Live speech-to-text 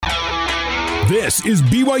This is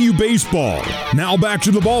BYU Baseball. Now back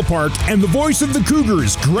to the ballpark and the voice of the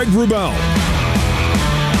Cougars, Greg Wrubell.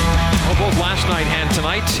 Well, both last night and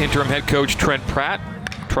tonight, interim head coach Trent Pratt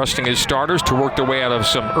trusting his starters to work their way out of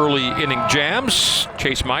some early inning jams.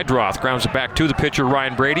 Chase Meidroth grounds it back to the pitcher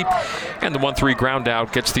Ryan Brady, and the 1-3 ground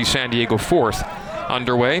out gets the San Diego fourth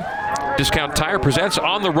underway. Discount Tire presents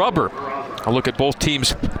On the Rubber. A look at both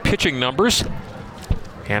teams' pitching numbers.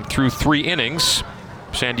 And through 3 innings,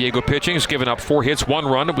 San Diego pitching has given up 4 hits, 1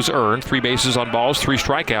 run. It was earned. 3 bases on balls, 3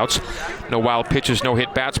 strikeouts. No wild pitches, no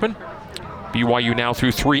hit batsman. BYU now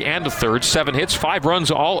through 3 1/3, 7 hits, 5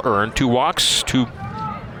 runs, all earned. 2 walks, 2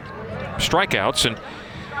 strikeouts, and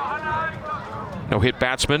no hit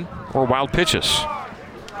batsman or wild pitches.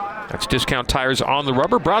 That's Discount Tire's On the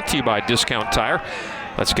Rubber, brought to you by Discount Tire.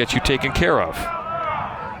 Let's get you taken care of.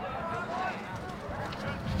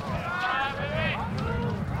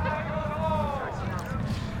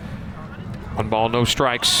 One ball, no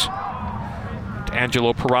strikes to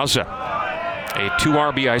Angelo Peraza. A 2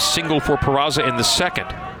 RBI single for Peraza in the second.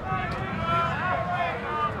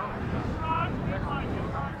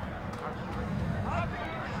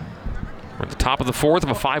 We're at the top of the fourth of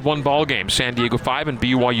a 5-1 ball game. San Diego 5 and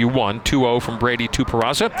BYU 1. 2-0 from Brady to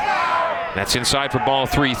Peraza. That's inside for ball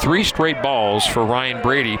 3. 3 straight balls for Ryan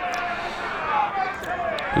Brady,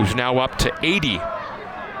 who's now up to 80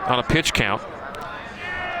 on a pitch count.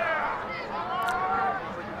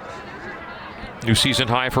 New season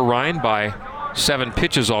high for Ryan by 7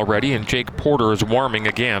 pitches already, and Jake Porter is warming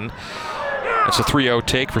again. That's a 3-0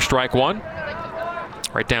 take for strike 1.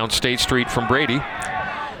 Right down State Street from Brady.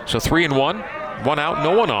 So 3-1, 1 out,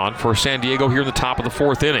 no one on for San Diego here in the top of the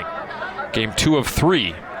 4th inning. Game 2 of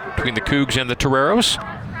 3 between the Cougs and the Toreros.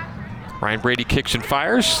 Ryan Brady kicks and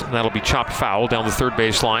fires, and that'll be chopped foul down the third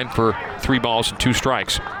base line for 3 balls and 2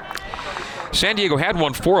 strikes. San Diego had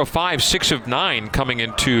won 4 of 5, 6 of 9 coming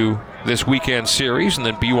into this weekend series, and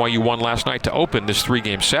then BYU won last night to open this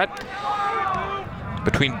 3-game set.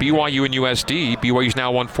 Between BYU and USD, BYU's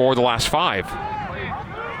now won 4 of the last 5.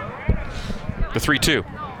 The 3-2.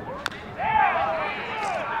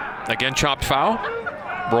 Again, chopped foul,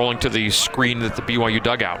 rolling to the screen at the BYU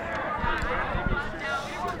dugout.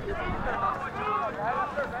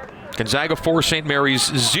 Gonzaga 4, St. Mary's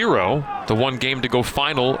 0. The 1 game to go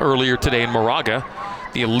final earlier today in Moraga.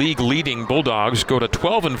 The league-leading Bulldogs go to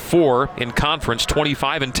 12-4 in conference,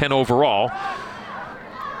 25-10 overall.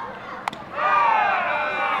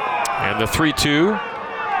 And the 3-2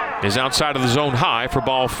 is outside of the zone high for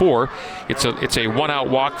ball 4. It's a 1-out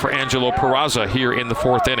walk for Angelo Peraza here in the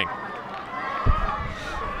 4th inning.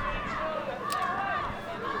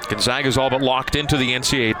 Gonzaga's all but locked into the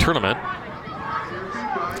NCAA tournament.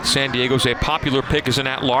 San Diego's a popular pick as an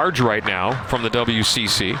at-large right now from the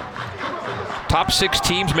WCC. Top 6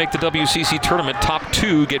 teams make the WCC tournament. Top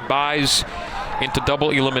 2 get buys into double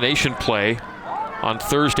elimination play on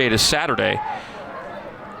Thursday to Saturday.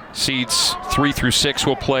 Seeds 3 through 6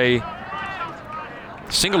 will play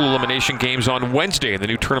single elimination games on Wednesday in the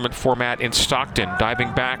new tournament format in Stockton.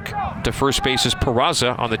 Diving back to first base is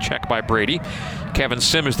Peraza on the check by Brady. Kevin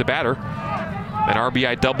Sim is the batter. An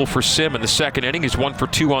RBI double for Sim in the second inning. He's 1 for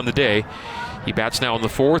 2 on the day. He bats now in the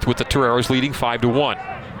 4th with the Toreros leading 5-1.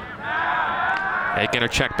 Again, a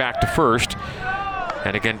check back to first.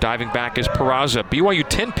 And again, diving back is Peraza. BYU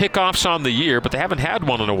 10 pickoffs on the year, but they haven't had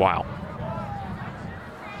one in a while.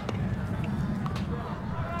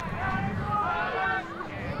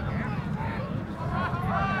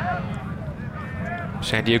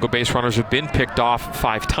 San Diego base runners have been picked off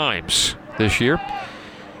 5 times this year.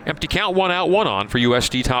 Empty count, 1 out, 1 on for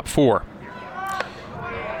USD top 4.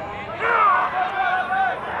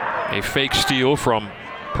 A fake steal from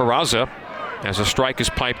Peraza as a strike is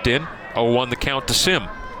piped in. 0-1 the count to Sim.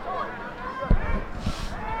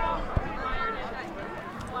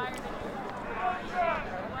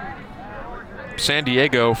 San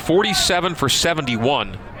Diego 47 for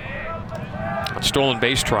 71 on stolen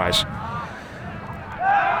base tries.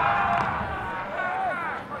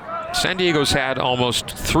 San Diego's had almost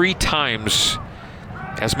 3 times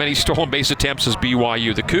as many stolen base attempts as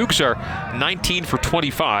BYU. The Cougs are 19 for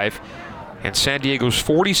 25, and San Diego's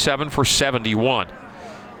 47 for 71.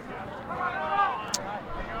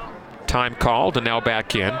 Time called, and now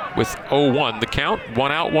back in with 0-1 the count,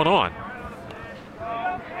 1 out, 1 on.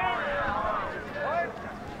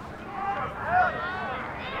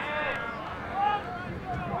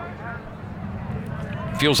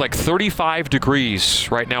 Feels like 35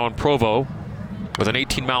 degrees right now in Provo with an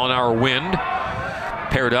 18-mile-an-hour wind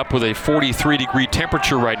paired up with a 43-degree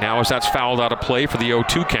temperature right now as that's fouled out of play for the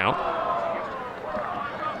 0-2 count.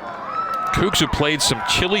 Cougs have played some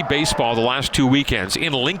chilly baseball the last 2 weekends.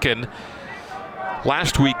 In Lincoln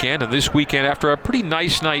last weekend and this weekend after a pretty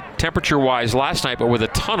nice night temperature-wise last night, but with a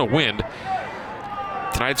ton of wind.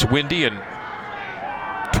 Tonight's windy and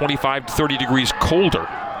 25 to 30 degrees colder.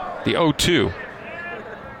 The 0-2.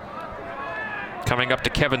 Coming up to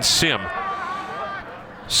Kevin Sim.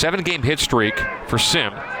 7-game hit streak for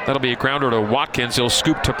Sim. That'll be a grounder to Watkins. He'll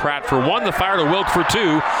scoop to Pratt for 1. The fire to Wilk for 2.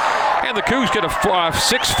 And the Cougs get a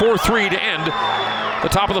 6-4-3 to end the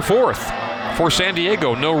top of the 4th. For San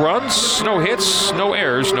Diego, no runs, no hits, no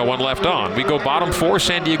errors, no one left on. We go bottom 4,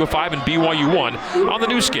 San Diego 5, and BYU 1 on the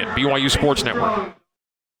new skin, BYU Sports Network.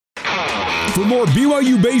 For more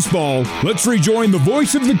BYU baseball, let's rejoin the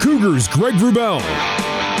voice of the Cougars, Greg Wrubell.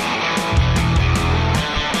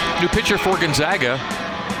 New pitcher for Gonzaga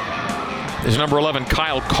is number 11,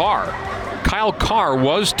 Kyle Carr. Kyle Carr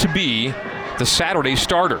was to be the Saturday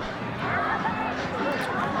starter.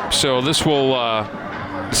 So this will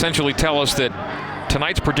essentially tell us that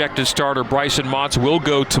tonight's projected starter, Bryson Motts, will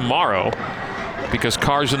go tomorrow because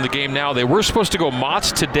Carr's in the game now. They were supposed to go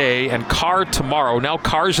Motts today and Carr tomorrow. Now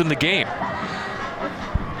Carr's in the game.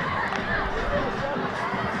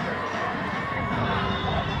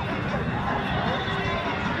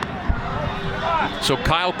 So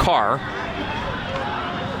Kyle Carr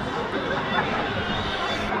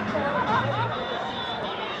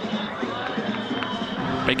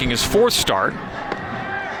making his 4th start.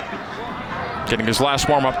 Getting his last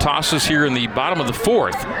warm-up tosses here in the bottom of the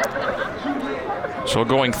 4th. So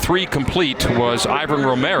going 3 complete was Ivan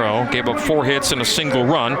Romero. Gave up 4 hits and a single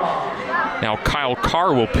run. Now Kyle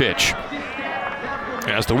Carr will pitch.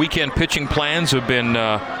 As the weekend pitching plans have been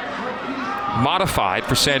modified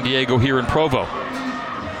for San Diego here in Provo.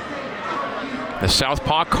 The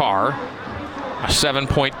southpaw Carr, a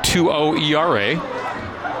 7.20 ERA.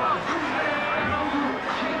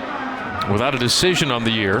 Without a decision on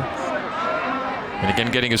the year. And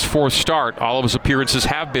again, getting his 4th start. All of his appearances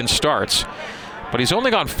have been starts. But he's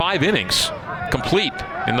only gone 5 innings complete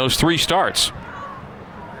in those 3 starts.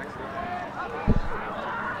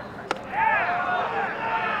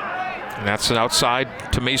 And that's an outside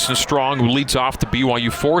to Mason Strong, who leads off the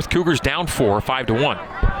BYU 4th. Cougars down 4, 5-1.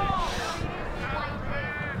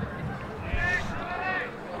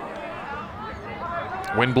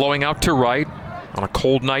 Wind blowing out to right on a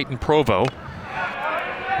cold night in Provo.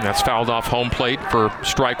 And that's fouled off home plate for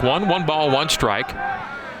strike 1. 1 ball, 1 strike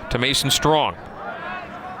to Mason Strong.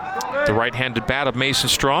 The right-handed bat of Mason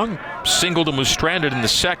Strong singled and was stranded in the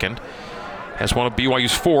 2nd. Has one of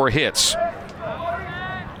BYU's 4 hits.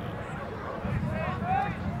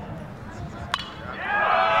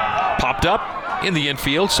 Popped up in the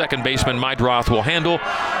infield. Second baseman Mydroth will handle.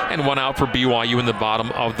 And 1 out for BYU in the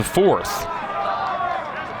bottom of the 4th.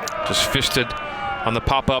 Just fisted on the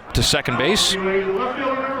pop-up to second base.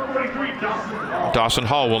 Dawson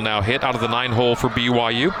Hall will now hit out of the 9-hole for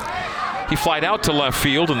BYU. He flied out to left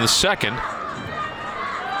field in the 2nd.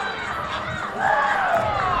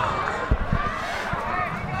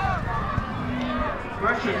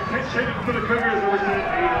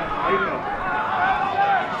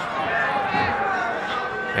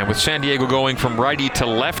 And with San Diego going from righty to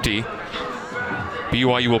lefty,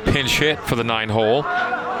 BYU will pinch hit for the 9-hole.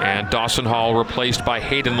 And Dawson Hall replaced by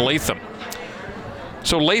Hayden Latham.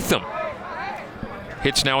 So Latham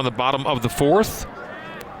hits now in the bottom of the 4th.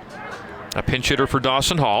 A pinch hitter for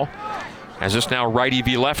Dawson Hall, as it's now righty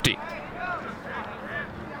v lefty.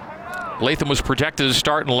 Latham was projected to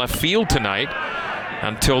start in left field tonight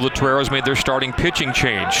until the Toreros made their starting pitching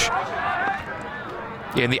change.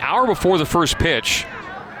 In the hour before the first pitch,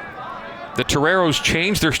 the Toreros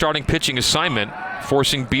changed their starting pitching assignment,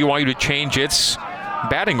 forcing BYU to change its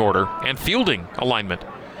batting order and fielding alignment.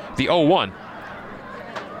 The 0-1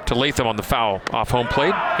 to Latham on the foul off home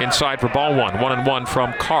plate. Inside for ball 1. 1-1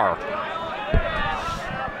 from Carr.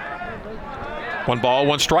 1 ball,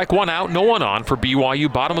 1 strike, 1 out, no one on for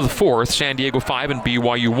BYU. Bottom of the 4th, San Diego 5 and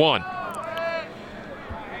BYU 1.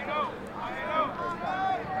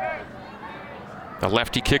 The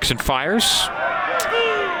lefty kicks and fires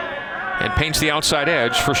and paints the outside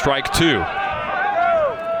edge for strike 2.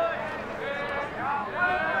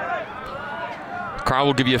 Carr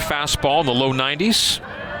will give you a fastball in the low 90s,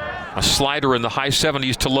 a slider in the high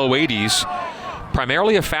 70s to low 80s,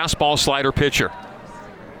 primarily a fastball slider pitcher.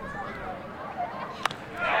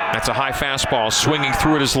 That's a high fastball. Swinging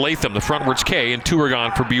through it is Latham. The frontwards K, and 2 are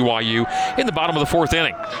gone for BYU in the bottom of the 4th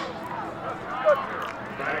inning.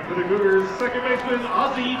 Back to the Cougars, second baseman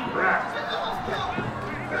Ozzie Pratt.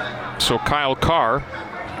 So Kyle Carr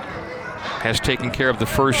has taken care of the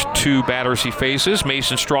first 2 batters he faces.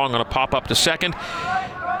 Mason Strong on a pop-up to second.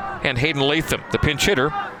 and Hayden Latham, the pinch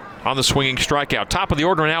hitter, on the swinging strikeout. Top of the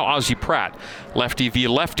order now, Ozzie Pratt. Lefty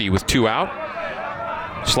via lefty with 2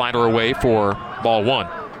 out. Slider away for ball 1.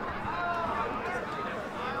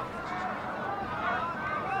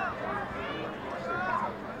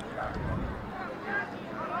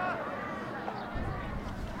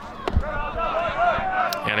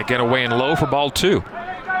 And again away and low for ball 2.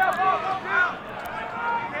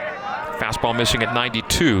 Fastball missing at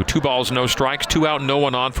 92. 2 balls, no strikes, 2 out, no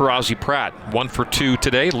one on for Ozzie Pratt. 1 for 2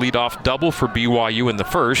 today. Leadoff double for BYU in the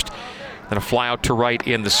first. Then a fly out to right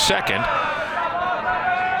in the second.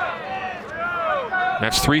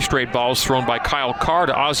 That's 3 straight balls thrown by Kyle Carr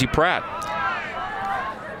to Ozzie Pratt.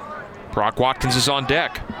 Brock Watkins is on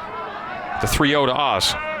deck. The 3-0 to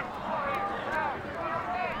Oz.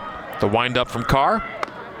 The windup from Carr.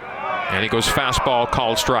 And he goes fastball,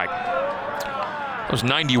 called strike. That was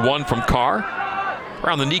 91 from Carr.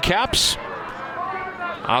 Around the kneecaps.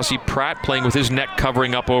 Ozzie Pratt playing with his neck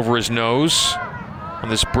covering up over his nose on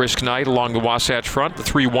this brisk night along the Wasatch Front. The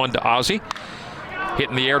 3-1 to Ozzie. Hit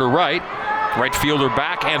in the air to right. Right fielder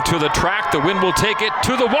back and to the track. The wind will take it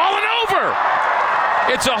to the wall and over.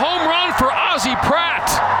 It's a home run for Ozzie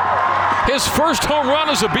Pratt. His first home run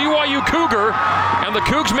as a BYU Cougar, and the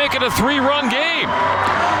Cougs make it a 3-run game.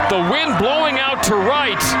 The wind blowing out to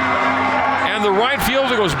right, and the right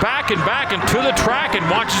fielder goes back and to the track and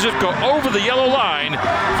watches it go over the yellow line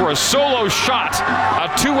for a solo shot. A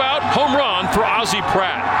 2-out home run for Ozzie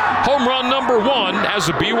Pratt. Home run number 1 as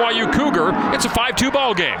a BYU Cougar. It's a 5-2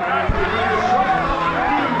 ball game.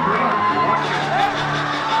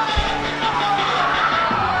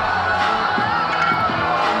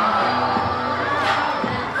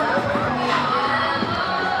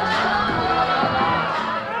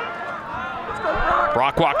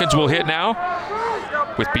 Brock Watkins will hit now,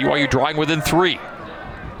 with BYU drawing within 3.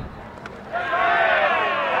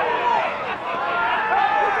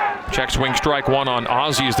 Check swing strike 1 on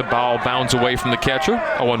Ozzie as the ball bounds away from the catcher.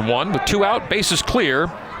 0-1 with 2 out, bases clear.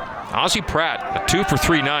 Ozzie Pratt, a 2 for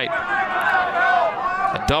 3 night.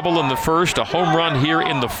 A double in the first, a home run here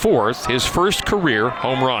in the fourth, his first career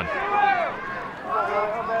home run.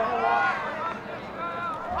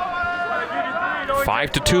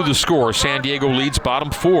 Five to 2 the score. San Diego leads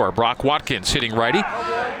bottom 4. Brock Watkins hitting righty.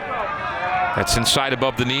 That's inside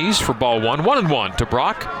above the knees for ball 1. 1-1 to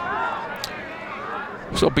Brock.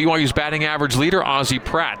 So BYU's batting average leader, Ozzie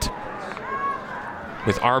Pratt,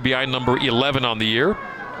 with RBI number 11 on the year.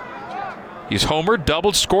 He's homered,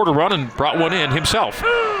 doubled, scored a run, and brought one in himself.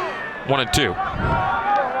 1-2.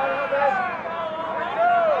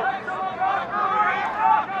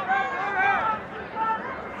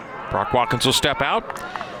 Brock Watkins will step out.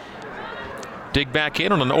 Dig back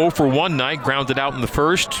in on an 0 for 1 night. Grounded out in the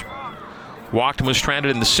first. Walked and was stranded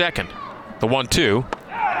in the second. The 1-2.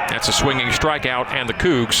 That's a swinging strikeout, and the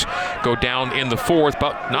Cougs go down in the fourth,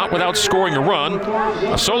 but not without scoring a run.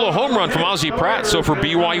 A solo home run from Ozzie Pratt. So for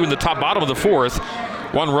BYU in the top bottom of the fourth,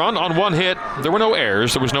 1 run on 1 hit. There were no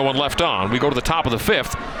errors. There was no one left on. We go to the top of the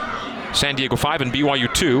fifth. San Diego 5 and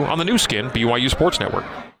BYU 2 on the new skin, BYU Sports Network.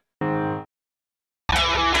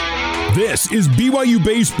 This is BYU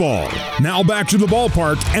Baseball. Now back to the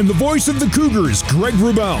ballpark and the voice of the Cougars, Greg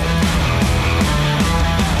Wrubell.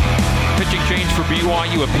 Pitching change for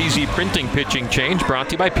BYU, a PZ Printing pitching change brought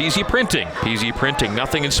to you by PZ Printing. PZ Printing,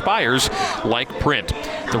 nothing inspires like print.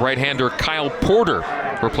 The right-hander Kyle Porter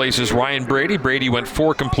replaces Ryan Brady. Brady went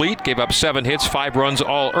 4 complete, gave up 7 hits, 5 runs,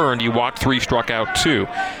 all earned. He walked 3, struck out 2.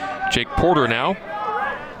 Jake Porter now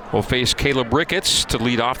will face Caleb Ricketts to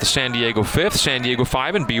lead off the San Diego 5th, San Diego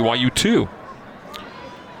 5 and BYU 2.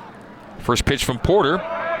 First pitch from Porter.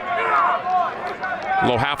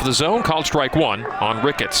 Low half of the zone, called strike 1 on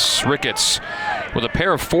Ricketts. Ricketts with a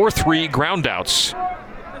pair of 4-3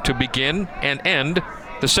 groundouts to begin and end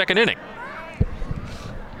the second inning.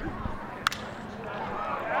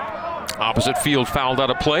 Opposite field fouled out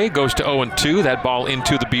of play, goes to 0-2. That ball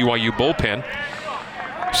into the BYU bullpen.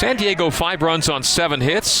 San Diego 5 runs on 7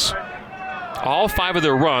 hits. All 5 of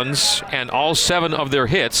their runs and all 7 of their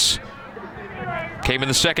hits came in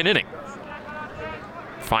the second inning.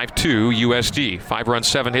 5-2 USD. 5 runs,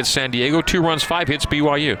 7 hits San Diego. 2 runs, 5 hits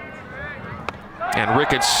BYU. And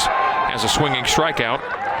Ricketts has a swinging strikeout,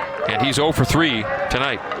 and he's 0 for 3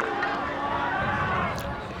 tonight.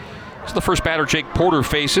 So the first batter Jake Porter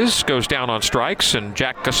faces goes down on strikes, and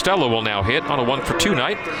Jack Costello will now hit on a 1 for 2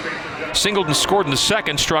 night. Singleton scored in the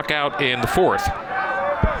second, struck out in the fourth.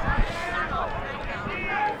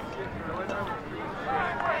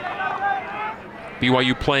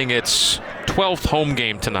 BYU playing its 12th home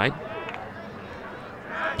game tonight.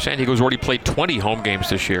 San Diego's already played 20 home games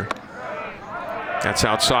this year. That's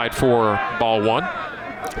outside for ball one.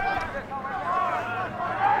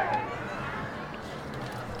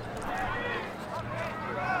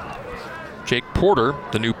 Jake Porter,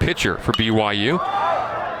 the new pitcher for BYU.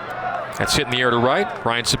 That's hit in the air to right.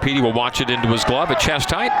 Ryan Sapedi will watch it into his glove at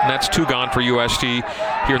chest height, and that's 2 gone for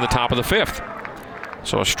USD here in the top of the 5th.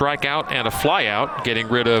 So a strikeout and a flyout, getting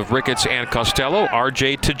rid of Ricketts and Costello.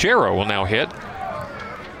 RJ Tajero will now hit.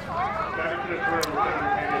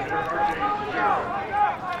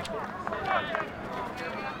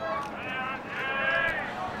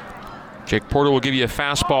 Jake Porter will give you a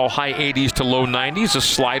fastball, high 80s to low 90s, a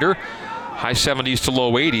slider, high 70s to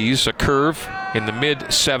low 80s, a curve in the mid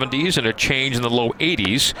 70s, and a change in the low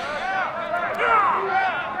 80s.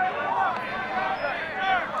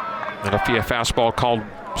 That'll be a fastball called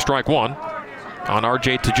strike one on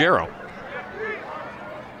RJ Tajero.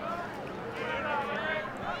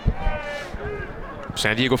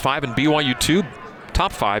 San Diego 5 and BYU 2,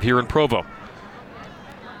 top 5 here in Provo.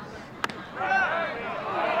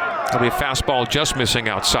 That'll be a fastball just missing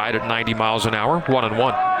outside at 90 miles an hour,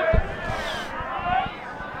 1-1.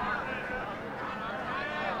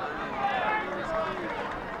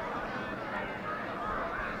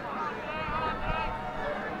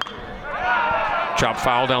 Chop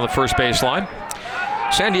foul down the first baseline.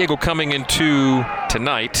 San Diego coming into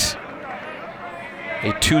tonight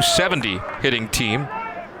a .270 hitting team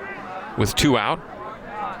with 2 out.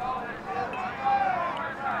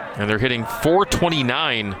 And they're hitting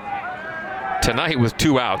 .429 tonight with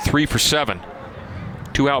 2 out, 3 for 7.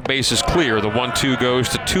 2 out bases clear. The 1-2 goes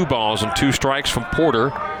to 2 balls and 2 strikes from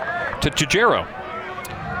Porter to Tajero.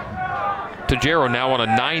 Tajero now on a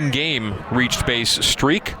 9-game reached base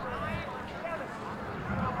streak.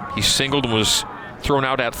 He singled and was thrown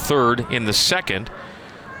out at third in the second,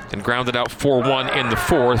 then grounded out 4-1 in the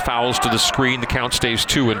fourth. Fouls to the screen. The count stays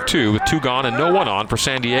 2-2 with 2 gone and no one on for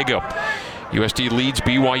San Diego. USD leads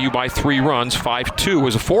BYU by 3 runs, 5-2. It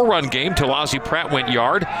was a 4-run game till Ozzie Pratt went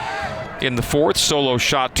yard in the fourth. Solo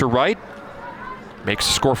shot to right. Makes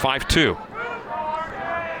the score 5-2.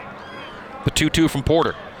 The 2-2 from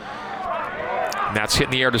Porter. And that's hit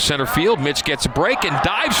in the air to center field. Mitch gets a break and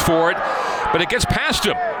dives for it, but it gets past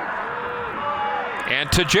him. And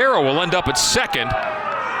Tajero will end up at second.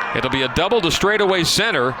 It'll be a double to straightaway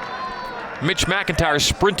center. Mitch McIntyre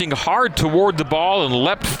sprinting hard toward the ball and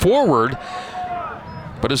leapt forward.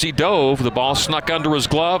 But as he dove, the ball snuck under his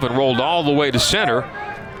glove and rolled all the way to center.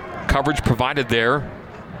 Coverage provided there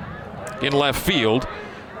in left field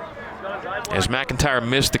as McIntyre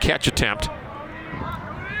missed the catch attempt.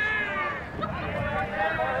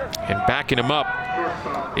 And backing him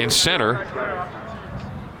up in center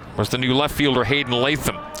was the new left fielder Hayden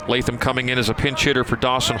Latham. Latham coming in as a pinch hitter for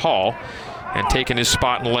Dawson Hall and taking his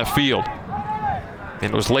spot in left field.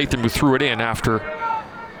 And it was Latham who threw it in after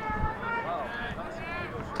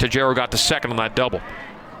Tajero got to second on that double.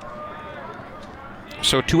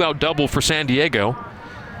 So 2-out double for San Diego.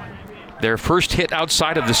 Their first hit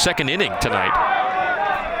outside of the second inning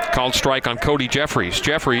tonight. Called strike on Cody Jeffries.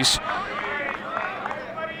 Jeffries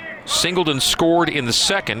singled and scored in the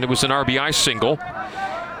second. It was an RBI single.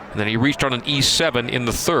 And then he reached on an E7 in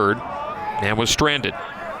the third and was stranded.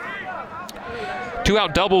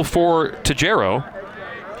 2-out double for Tajero.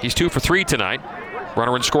 He's 2 for 3 tonight.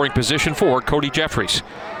 Runner in scoring position for Cody Jeffries.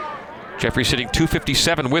 Jeffries hitting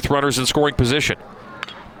 .257 with runners in scoring position.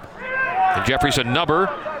 And Jeffries a nubber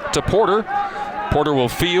to Porter. Porter will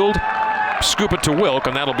field, scoop it to Wilk,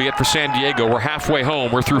 and that'll be it for San Diego. We're halfway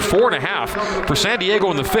home. We're through 4.5 for San Diego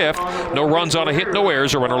in the 5th. No runs on a hit, no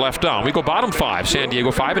errors, a runner left on. We go bottom 5, San Diego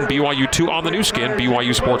 5 and BYU 2 on the new skin,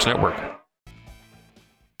 BYU Sports Network.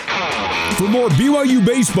 For more BYU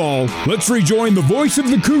baseball, let's rejoin the voice of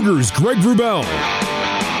the Cougars, Greg Wrubell.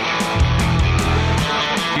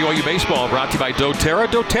 BYU baseball brought to you by doTERRA.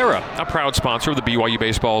 doTERRA, a proud sponsor of the BYU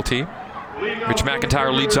baseball team. Mitch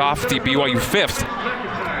McIntyre leads off the BYU 5th.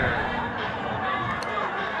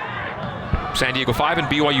 San Diego 5 and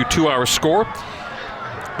BYU 2 our score.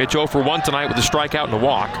 Mitch 0 for 1 tonight with a strikeout and a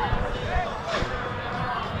walk.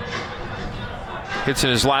 Hits in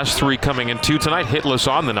his last 3 coming in 2 tonight.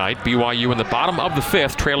 Hitless on the night. BYU in the bottom of the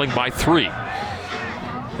 5th, trailing by 3.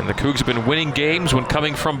 And the Cougs have been winning games when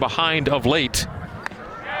coming from behind of late.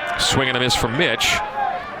 Swing and a miss from Mitch.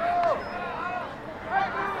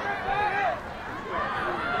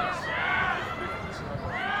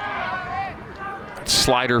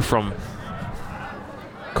 Slider from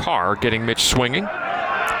Carr getting Mitch swinging.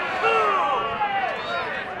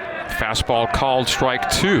 Fastball called strike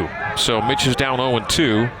 2. So Mitch is down 0-2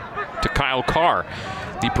 to Kyle Carr.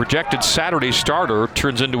 the projected Saturday starter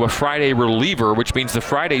turns into a Friday reliever, which means the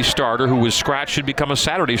Friday starter who was scratched should become a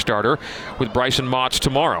Saturday starter with Bryson Motts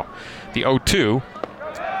tomorrow. The 0-2,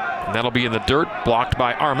 and that'll be in the dirt, blocked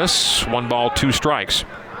by Armas. 1 ball, 2 strikes.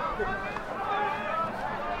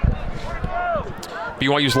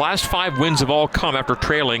 BYU's last 5 wins have all come after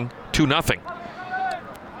trailing 2-0.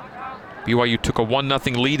 BYU took a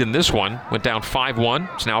 1-0 lead in this one, went down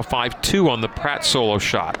 5-1. It's now 5-2 on the Pratt solo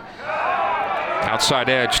shot. Outside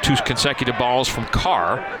edge, 2 consecutive balls from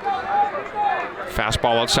Carr.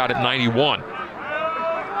 Fastball outside at 91.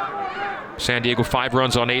 San Diego 5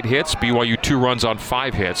 runs on 8 hits. BYU 2 runs on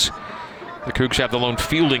 5 hits. The Cougs have the lone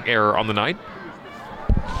fielding error on the night.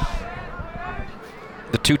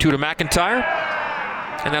 The 2-2 to McIntyre.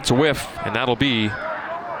 And that's a whiff. And that'll be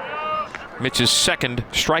Mitch's second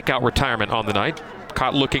strikeout retirement on the night.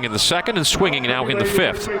 Caught looking in the second and swinging now in the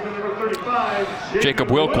 5th. Jacob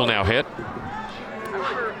Wilk will now hit.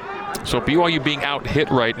 So BYU being out hit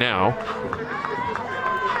right now.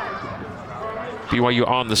 BYU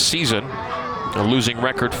on the season, a losing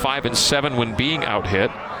record 5-7 when being out hit.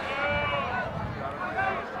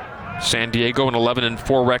 San Diego an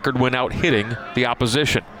 11-4 record when out hitting the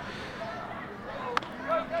opposition.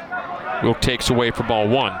 Wilk takes away for ball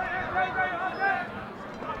 1.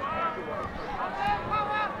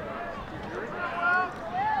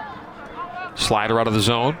 Slider out of the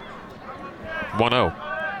zone. 1-0.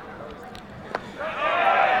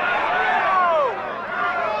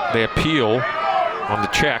 They appeal on the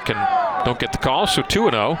check and don't get the call, so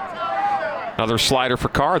 2-0. Another slider for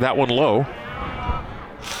Carr, that one low.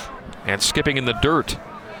 And skipping in the dirt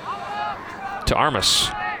to Armas.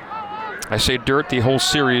 I say dirt, the whole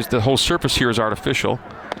series, the whole surface here is artificial.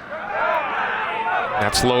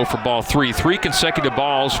 That's low for ball 3. 3 consecutive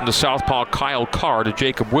balls from the southpaw Kyle Carr to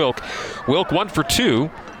Jacob Wilk. Wilk 1 for 2.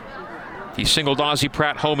 He singled Ozzie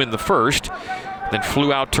Pratt home in the first, then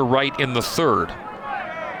flew out to right in the third.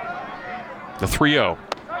 The 3-0.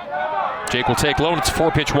 Jake will take low, and it's a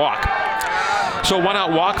 4-pitch walk. So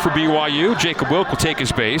 1-out walk for BYU. Jacob Wilk will take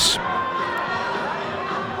his base.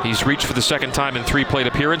 He's reached for the second time in 3 plate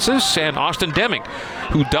appearances. And Austin Deming,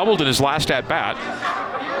 who doubled in his last at-bat,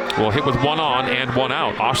 will hit with 1 on and 1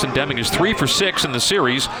 out. Austin Deming is 3 for 6 in the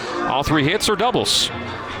series. All 3 hits are doubles.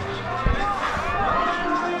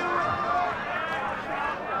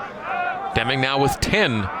 Deming now with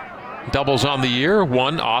 10 doubles on the year,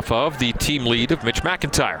 1 off of the team lead of Mitch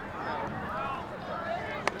McIntyre.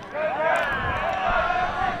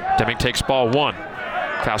 Deming takes ball 1.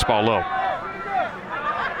 Fastball low.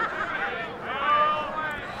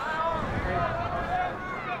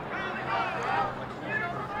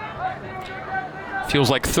 Feels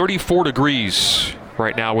like 34 degrees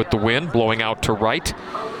right now with the wind blowing out to right.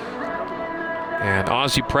 And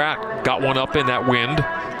Ozzie Pratt got one up in that wind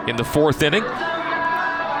in the 4th inning.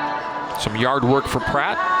 Some yard work for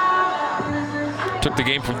Pratt. Took the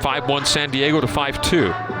game from 5-1 San Diego to 5-2.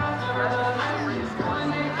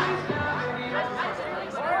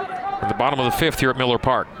 In the bottom of the 5th here at Miller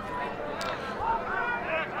Park.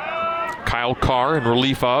 Kyle Carr in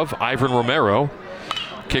relief of Ivan Romero.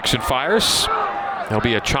 Kicks and fires. There'll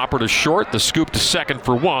be a chopper to short, the scoop to second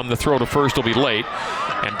for 1. The throw to first will be late,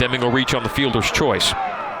 and Deming will reach on the fielder's choice.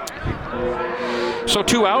 So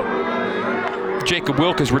 2 out. Jacob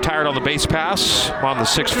Wilk is retired on the base pass on the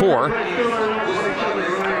 6-4.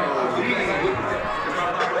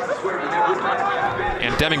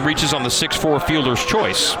 And Deming reaches on the 6-4 fielder's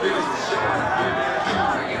choice.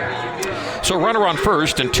 So runner on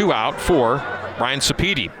first and 2 out for Ryan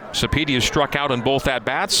Sapedi. Sapedi is struck out in both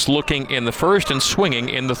at-bats, looking in the first and swinging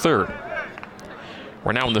in the third.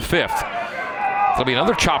 We're now in the 5th. There'll be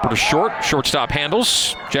another chopper to short. Shortstop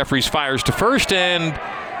handles. Jeffries fires to first, and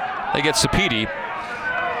they get Sapedi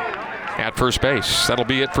at first base. That'll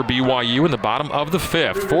be it for BYU in the bottom of the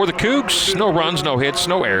 5th. For the Cougs, no runs, no hits,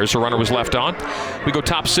 no errors. A runner was left on. We go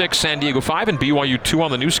top 6, San Diego 5, and BYU 2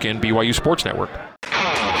 on the new skin, BYU Sports Network.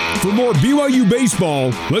 For more BYU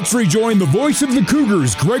baseball, let's rejoin the voice of the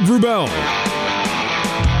Cougars, Greg Wrubell.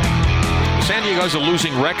 San Diego has a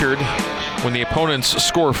losing record when the opponents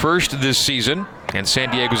score first this season, and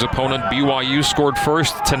San Diego's opponent, BYU, scored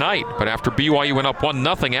first tonight. But after BYU went up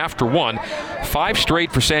 1-0 after 1, 5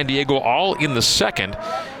 straight for San Diego, all in the second.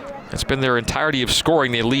 It's been their entirety of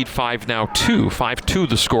scoring. They lead 5-2. 5-2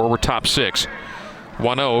 the score. We're top 6.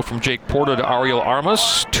 1-0 from Jake Porter to Ariel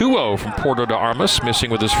Armas. 2-0 from Porter to Armas, missing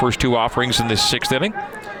with his first 2 offerings in this 6th inning.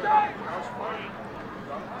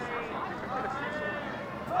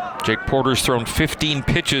 Jake Porter's thrown 15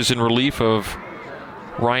 pitches in relief of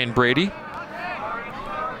Ryan Brady.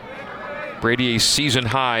 Brady a season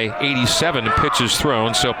high 87 in pitches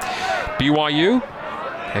thrown. So BYU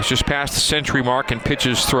has just passed the century mark in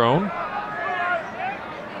pitches thrown.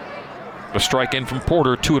 A strike in from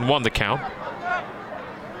Porter, 2-1 the count.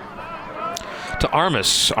 To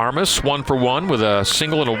Armas. Armas 1 for 1 with a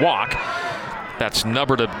single and a walk. That's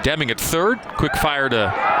Nubber to Deming at third. Quick fire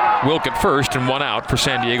to Wilk at first, and 1 out for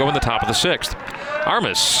San Diego in the top of the 6th.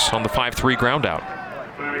 Armas on the 5-3 ground out.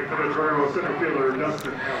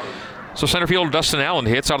 So center fielder Dustin Allen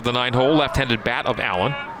hits out of the 9-hole. Left-handed bat of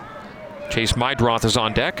Allen. Chase Meidroth is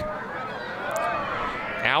on deck.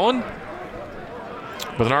 Allen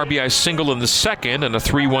with an RBI single in the 2nd and a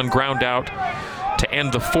 3-1 ground out to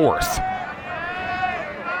end the 4th.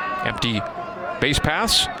 Empty base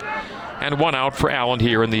paths and 1 out for Allen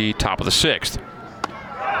here in the top of the 6th.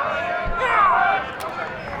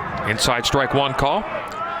 Inside strike 1 call.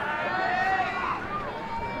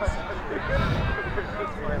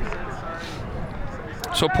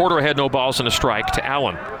 So Porter ahead, no balls and a strike to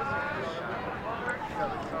Allen.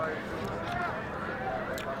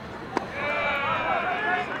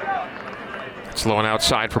 It's low and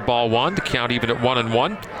outside for ball 1. The count even at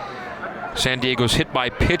 1-1. San Diego's hit by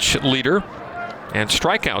pitch leader and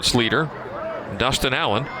strikeouts leader, Dustin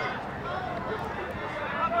Allen.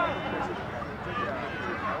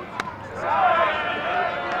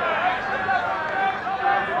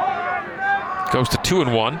 Goes to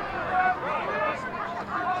 2-1.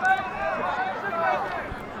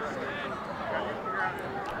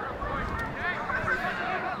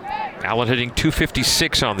 Allen hitting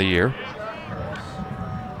 .256 on the year.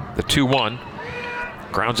 The 2-1.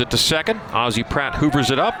 Grounds it to second. Ozzie Pratt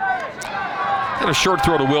hoovers it up. And a short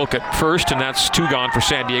throw to Wilk at first, and that's 2 gone for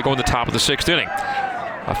San Diego in the top of the 6th inning.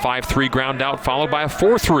 A 5-3 ground out followed by a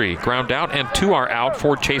 4-3 ground out, and 2 are out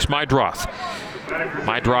for Chase Meidroth.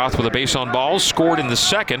 Meidroth with a base on balls, scored in the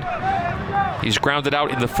 2nd. He's grounded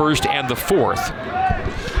out in the 1st and the 4th.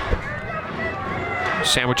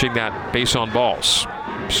 Sandwiching that base on balls.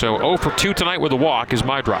 So 0 for 2 tonight with a walk is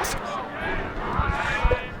Meidroth.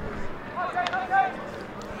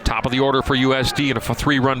 Top of the order for USD in a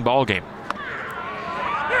 3-run ball game.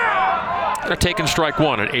 They're taking strike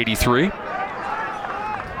 1 at 83.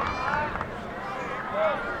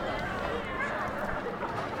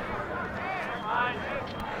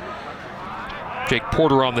 Jake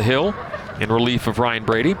Porter on the hill in relief of Ryan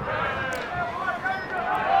Brady.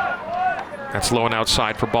 That's low and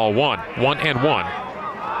outside for ball 1. 1-1.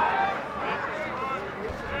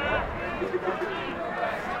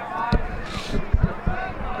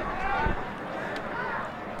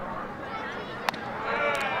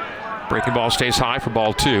 Breaking ball stays high for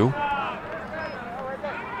ball 2.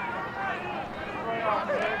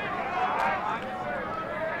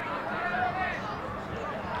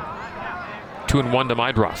 Two and 1 to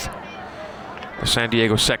Meidroth, the San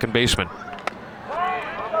Diego second baseman.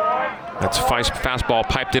 That's fastball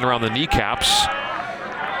piped in around the kneecaps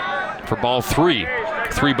for ball 3.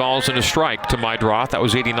 3 balls and a strike to Meidroth. That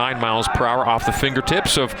was 89 miles per hour off the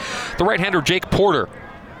fingertips of the right-hander Jake Porter.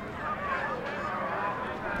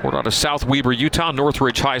 Porter out of South Weber, Utah,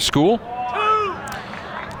 Northridge High School.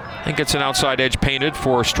 And gets an outside edge painted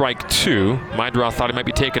for strike 2. Meidroth thought he might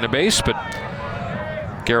be taking a base, but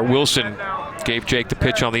Garrett Wilson gave Jake the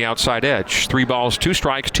pitch on the outside edge. 3 balls, 2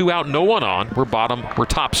 strikes, 2 out, no one on. We're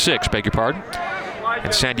top 6, beg your pardon.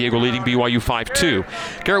 And San Diego leading BYU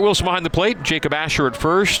 5-2. Garrett Wilson behind the plate, Jacob Asher at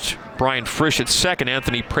first, Brian Frisch at second,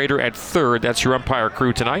 Anthony Prater at third. That's your umpire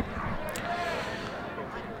crew tonight.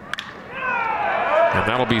 And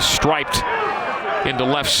that'll be striped into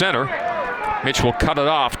left center. Mitch will cut it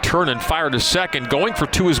off, turn and fire to second. Going for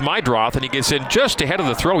 2 is Meidroth, and he gets in just ahead of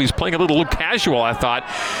the throw. He's playing a little casual, I thought.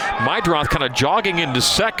 Meidroth kind of jogging into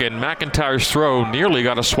second. McIntyre's throw nearly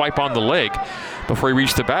got a swipe on the leg before he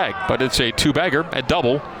reached the bag. But it's a 2-bagger, a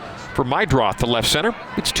double for Meidroth to left center.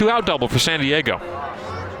 It's 2-out double for San Diego.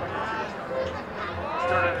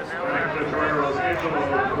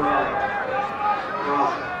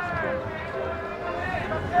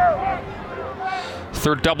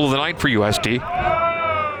 Third double of the night for USD.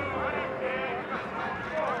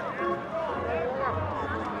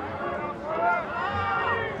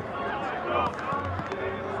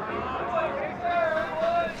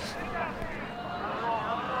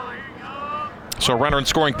 So runner in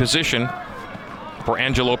scoring position for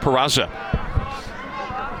Angelo Peraza.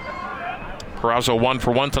 Peraza 1 for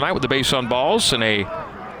 1 tonight with the base on balls and a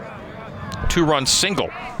 2-run single.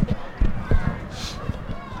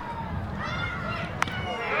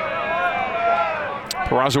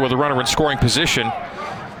 Peraza with a runner in scoring position.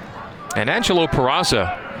 And Angelo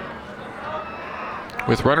Peraza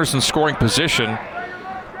with runners in scoring position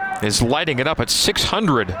is lighting it up at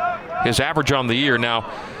 600, his average on the year. Now,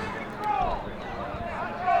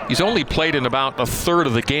 he's only played in about a third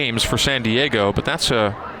of the games for San Diego, but that's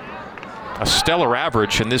a stellar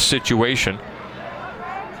average in this situation.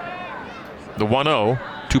 The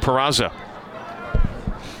 1-0 to Peraza.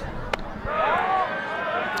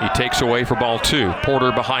 He takes away for ball 2.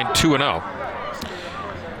 Porter behind 2-0.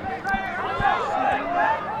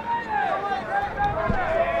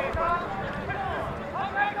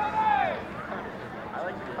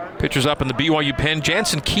 Pitchers up in the BYU pen,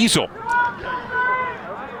 Jansen Kiesel,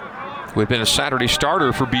 who had been a Saturday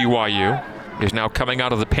starter for BYU, is now coming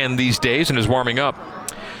out of the pen these days and is warming up.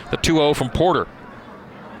 The 2-0 from Porter.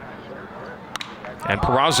 And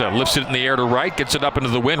Peraza lifts it in the air to right, gets it up into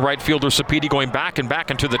the wind. Right fielder Sapiti going back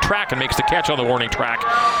into the track and makes the catch on the warning track.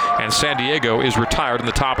 And San Diego is retired in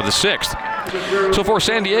the top of the 6th. So for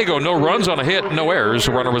San Diego, no runs on a hit, no errors.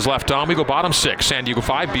 A runner was left on. We go bottom 6. San Diego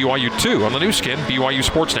 5, BYU 2 on the new skin, BYU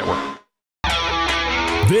Sports Network.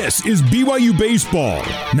 This is BYU Baseball.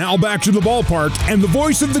 Now back to the ballpark and the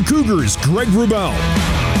voice of the Cougars, Greg Wrubell.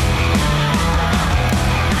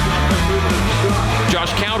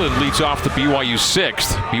 Josh Cowden leads off the BYU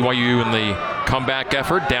 6th. BYU in the comeback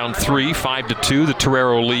effort, down 3, 5-2, the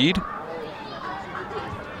Torero lead.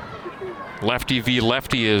 Lefty v.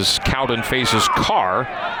 lefty as Cowden faces Carr.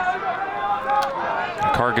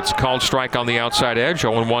 Carr gets a called strike on the outside edge,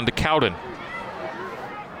 0-1 to Cowden.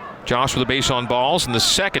 Josh with a base on balls. In the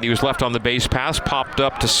second, he was left on the base pass, popped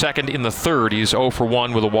up to second in the third. He's 0 for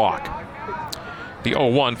 1 with a walk. The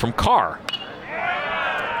 0-1 from Carr.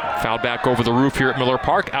 Fouled back over the roof here at Miller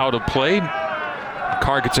Park, out of play.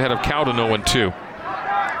 Carr gets ahead of Cowden, 0-2.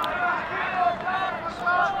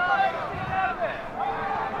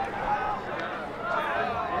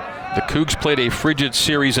 The Cougs played a frigid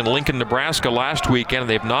series in Lincoln, Nebraska last weekend, and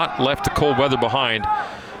they've not left the cold weather behind.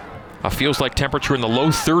 Feels like temperature in the low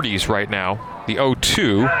 30s right now. The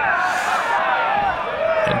 0-2.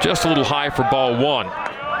 And just a little high for ball 1.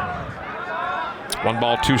 1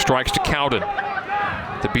 ball, 2 strikes to Cowden.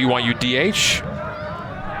 The BYU DH.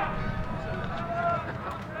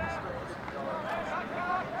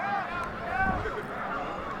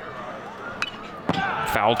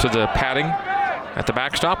 Foul to the padding at the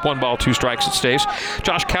backstop. 1 ball, 2 strikes, it stays.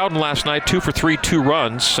 Josh Cowden last night, 2 for 3, 2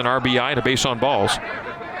 runs, an RBI and a base on balls.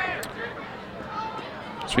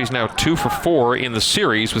 So he's now 2 for 4 in the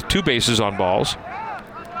series with 2 bases on balls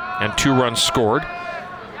and 2 runs scored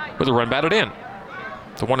with a run batted in.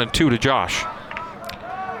 The 1-2 to Josh.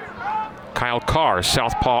 Kyle Carr,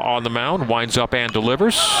 southpaw on the mound, winds up and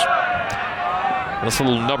delivers. And this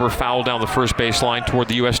little nubber foul down the first base line toward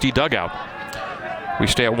the USD dugout. We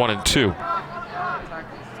stay at 1-2.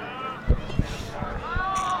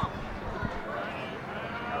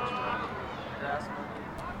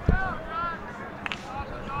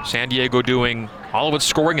 San Diego doing all of its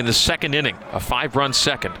scoring in the second inning, a 5-run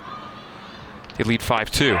second. They lead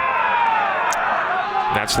 5-2.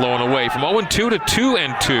 That's low and away from 0-2 to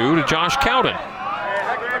 2-2 to Josh Cowden.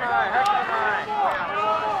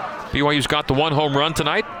 BYU's got the 1 home run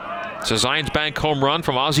tonight. It's a Zions Bank home run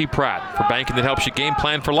from Ozzie Pratt. For banking that helps you game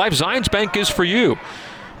plan for life, Zions Bank is for you.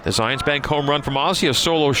 The Zions Bank home run from Ozzie, a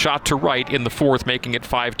solo shot to right in the 4th, making it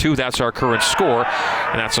 5-2. That's our current score.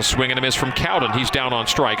 And that's a swing and a miss from Cowden. He's down on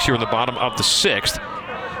strikes here in the bottom of the 6th.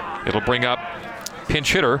 It'll bring up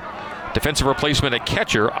pinch hitter, defensive replacement at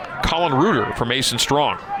catcher, Colin Reuter for Mason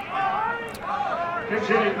Strong. Pinch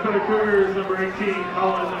hitting for the Cougars, number 18,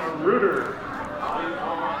 Colin Reuter.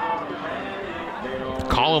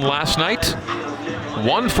 Colin last night,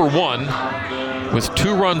 1 for 1 with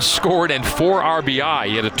 2 runs scored and 4 RBI.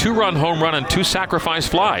 He had a 2-run home run and 2 sacrifice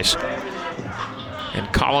flies.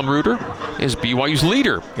 And Colin Reuter is BYU's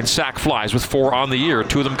leader in sac flies with 4 on the year,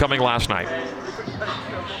 2 of them coming last night.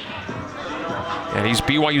 And he's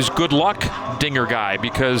BYU's good luck dinger guy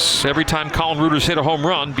because every time Colin Reuter's hit a home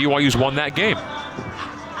run, BYU's won that game.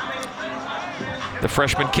 The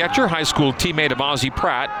freshman catcher, high school teammate of Ozzie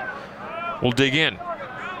Pratt, will dig in.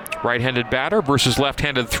 Right-handed batter versus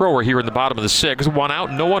left-handed thrower here in the bottom of the 6th. 1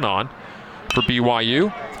 out, no one on for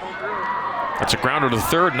BYU. That's a grounder to the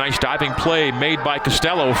third. Nice diving play made by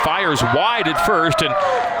Costello. Fires wide at first, and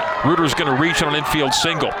Reuter's going to reach on an infield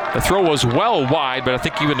single. The throw was well wide, but I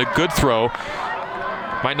think even a good throw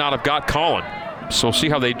might not have got Colin. So we'll see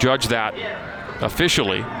how they judge that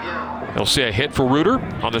officially. They'll see a hit for Reuter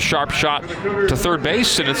on the sharp shot to third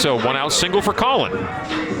base, and it's a 1-out single for Colin.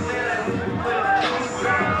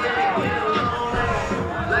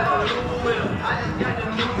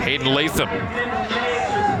 Hayden Latham,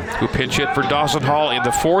 who pinch hit for Dawson Hall in the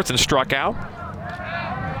 4th and struck out.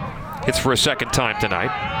 Hits for a second time tonight.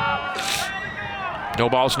 No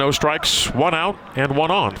balls, no strikes, 1 out and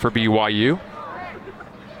 1 on for BYU.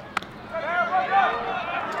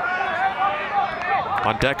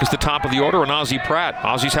 On deck is the top of the order and Ozzie Pratt.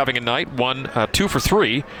 Ozzie's having a night, 2 for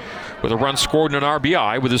 3 with a run scored and an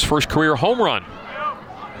RBI with his first career home run.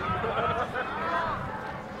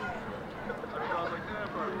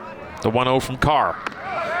 The 1-0 from Carr.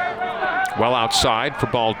 Well outside for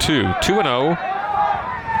ball 2. 2-0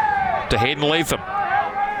 to Hayden Latham.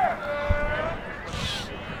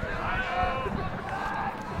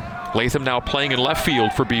 Latham now playing in left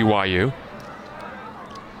field for BYU.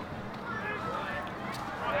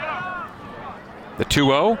 The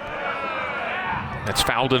 2-0. That's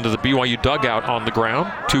fouled into the BYU dugout on the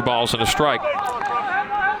ground. 2 balls and a strike.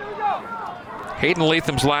 Hayden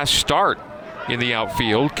Latham's last start in the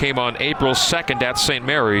outfield came on April 2nd at St.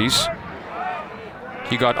 Mary's.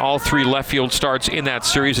 He got all 3 left field starts in that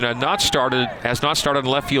series and has not started in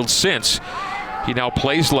left field since. He now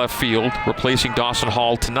plays left field, replacing Dawson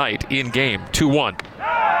Hall tonight in game. 2-1.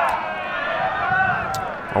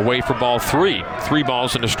 Away for ball 3. 3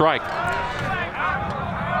 balls and a strike.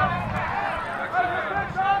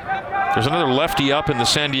 There's another lefty up in the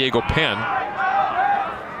San Diego pen.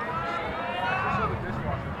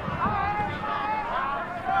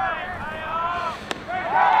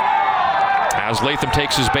 As Latham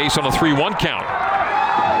takes his base on a 3-1 count.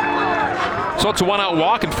 So it's a 1-out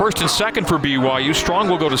walk and first and second for BYU. Strong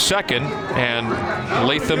will go to second, and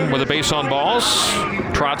Latham with a base on balls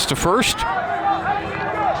trots to first.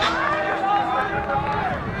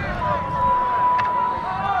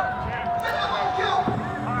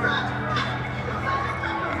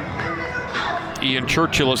 Ian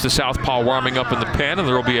Churchill is the southpaw warming up in the pen, and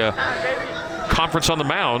there will be a conference on the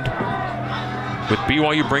mound with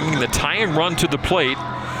BYU bringing the tying run to the plate.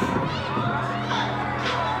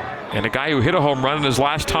 And a guy who hit a home run in his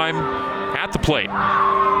last time at the plate.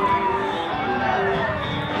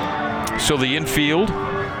 So the infield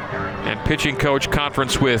and pitching coach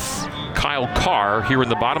conference with Kyle Carr here in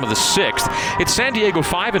the bottom of the 6th. It's San Diego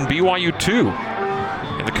 5 and BYU 2.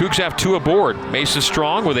 And the Cougs have 2 aboard. Mason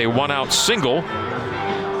Strong with a 1-out single.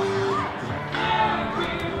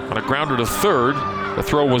 On a grounder to third. The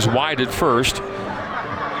throw was wide at first.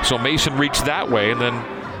 So Mason reached that way, and then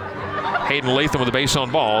Hayden Latham with a base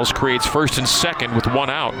on balls creates first and second with 1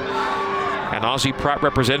 out. And Ozzie Pratt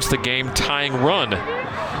represents the game-tying run.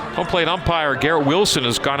 Home plate umpire Garrett Wilson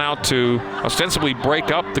has gone out to ostensibly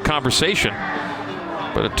break up the conversation.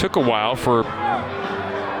 But it took a while for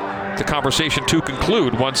the conversation to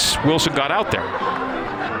conclude once Wilson got out there.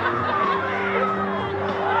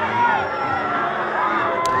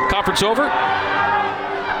 Conference over.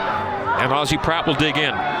 And Ozzie Pratt will dig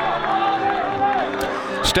in.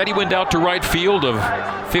 Steady wind out to right field of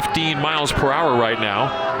 15 miles per hour right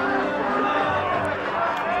now.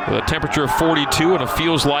 With a temperature of 42 and it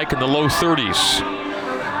feels like in the low 30s.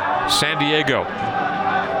 San Diego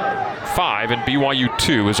 5 and BYU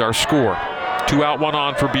 2 is our score. 2 out, 1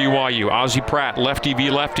 on for BYU. Ozzie Pratt, lefty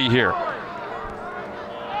v lefty here.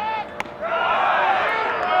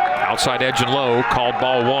 Outside edge and low, called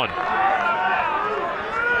ball 1.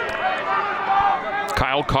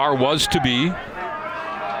 Kyle Carr was to be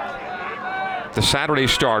the Saturday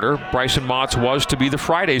starter. Bryson Motts was to be the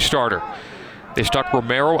Friday starter. They stuck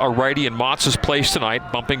Romero, a righty, in Motts' place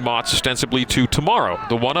tonight, bumping Motts ostensibly to tomorrow.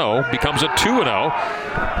 The 1-0 becomes a 2-0.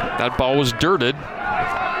 That ball was dirted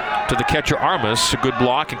to the catcher Armas. A good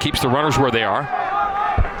block and keeps the runners where they are.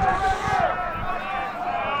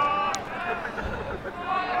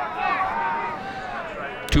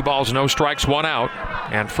 Two balls, no strikes, 1 out.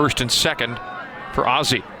 And first and second for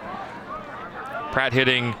Ozzie. Pratt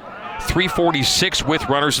hitting .346 with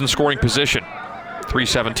runners in scoring position.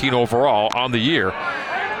 .317 overall on the year.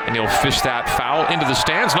 And he'll fish that foul into the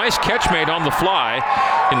stands. Nice catch made on the fly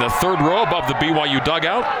in the 3rd row above the BYU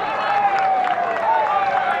dugout.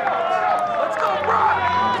 Let's go, Brock!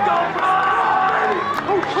 Let's go,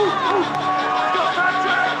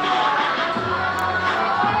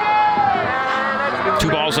 Brock! 2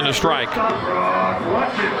 balls and a strike.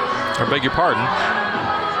 I beg your pardon.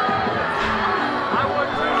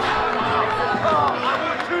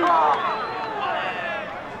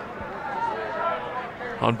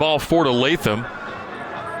 On ball 4 to Latham,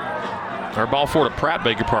 or ball 4 to Pratt,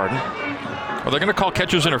 beg your pardon. Well, they're going to call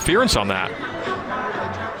catcher's interference on that.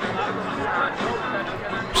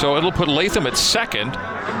 So it'll put Latham at second.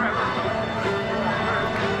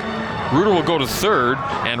 Reuter will go to third,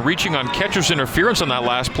 and reaching on catcher's interference on that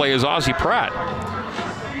last play is Ozzie Pratt.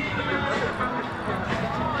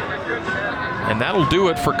 And that'll do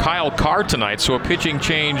it for Kyle Carr tonight. So a pitching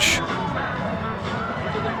change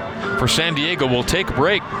for San Diego will take a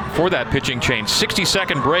break for that pitching change.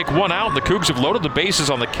 60-second break, 1 out. The Cougs have loaded the bases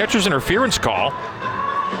on the catcher's interference call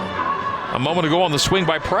a moment ago on the swing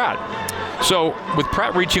by Pratt. So with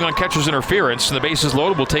Pratt reaching on catcher's interference and the bases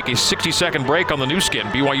loaded, we'll take a 60-second break on the new skin,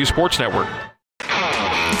 BYU Sports Network.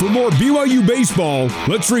 For more BYU baseball,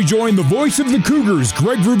 let's rejoin the voice of the Cougars,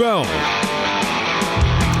 Greg Wrubell.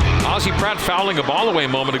 Ozzie Pratt fouling a ball away a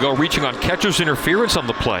moment ago, reaching on catcher's interference on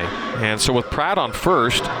the play. And so with Pratt on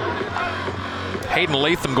first, Hayden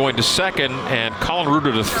Latham going to second, and Colin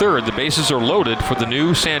Reuter to third, the bases are loaded for the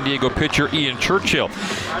new San Diego pitcher, Ian Churchill.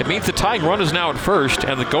 It means the tying run is now at first,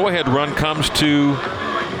 and the go-ahead run comes to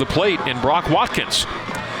the plate in Brock Watkins.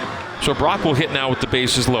 So Brock will hit now with the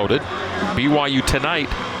bases loaded. BYU tonight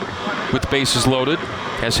with bases loaded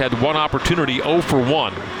has had one opportunity, 0 for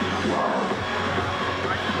 1.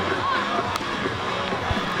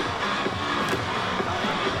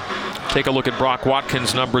 Take a look at Brock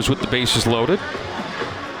Watkins' numbers with the bases loaded.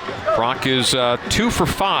 Brock is 2 for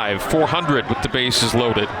 5, 400 with the bases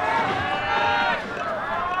loaded.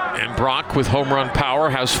 And Brock, with home run power,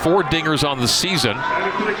 has 4 dingers on the season.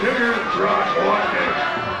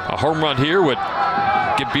 A home run here would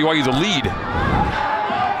give BYU the lead.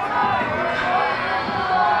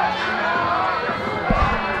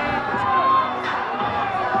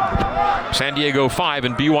 San Diego 5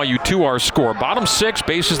 and BYU 2 our score. Bottom 6,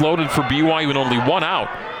 bases loaded for BYU and only 1 out.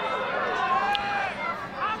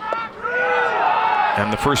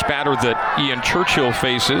 And the first batter that Ian Churchill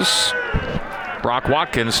faces, Brock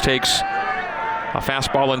Watkins, takes a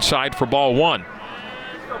fastball inside for ball 1.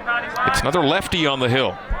 It's another lefty on the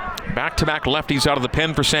hill. Back-to-back lefties out of the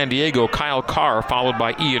pen for San Diego. Kyle Carr followed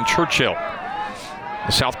by Ian Churchill.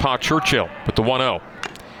 The southpaw Churchill with the 1-0.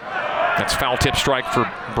 That's foul tip strike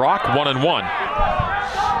for Brock, 1-1.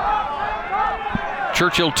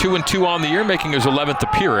 Churchill 2-2 on the year, making his 11th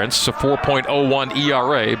appearance, a 4.01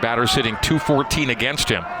 ERA. Batters hitting .214 against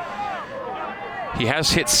him. He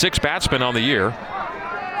has hit 6 batsmen on the year.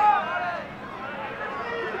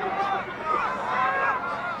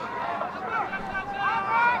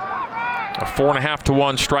 A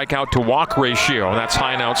 4.5-to-1 strikeout to walk ratio, and that's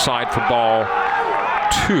high and outside for ball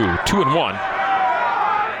 2. 2-1.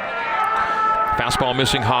 Fastball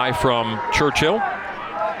missing high from Churchill.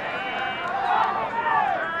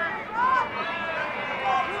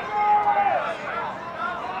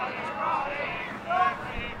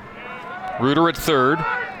 Reuter at third,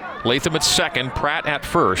 Latham at second, Pratt at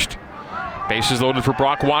first. Bases loaded for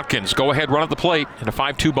Brock Watkins. Go ahead run at the plate in a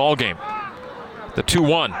 5-2 ball game. The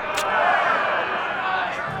 2-1.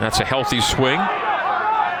 That's a healthy swing.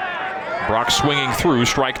 Brock swinging through,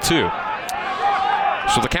 strike 2.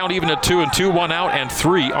 So the count even at 2-2, 1 out and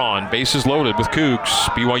 3 on. Bases loaded with Cougs.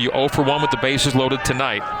 BYU 0 for 1 with the bases loaded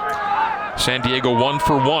tonight. San Diego 1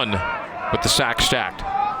 for 1 with the sack stacked.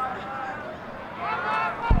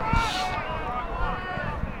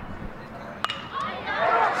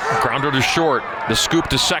 Grounder to short. The scoop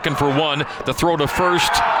to second for 1. The throw to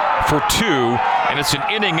first for 2. And it's an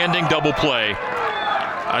inning-ending double play.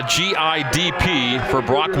 A GIDP for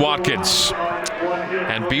Brock Watkins.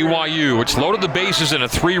 And BYU, which loaded the bases in a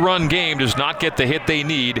 3-run game, does not get the hit they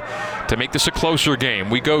need to make this a closer game.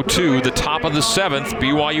 We go to the top of the 7th.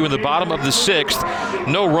 BYU in the bottom of the 6th.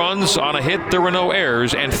 No runs on a hit. There were no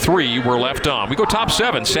errors, and 3 were left on. We go top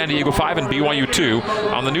 7. San Diego 5 and BYU 2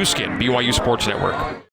 on the new skin, BYU Sports Network.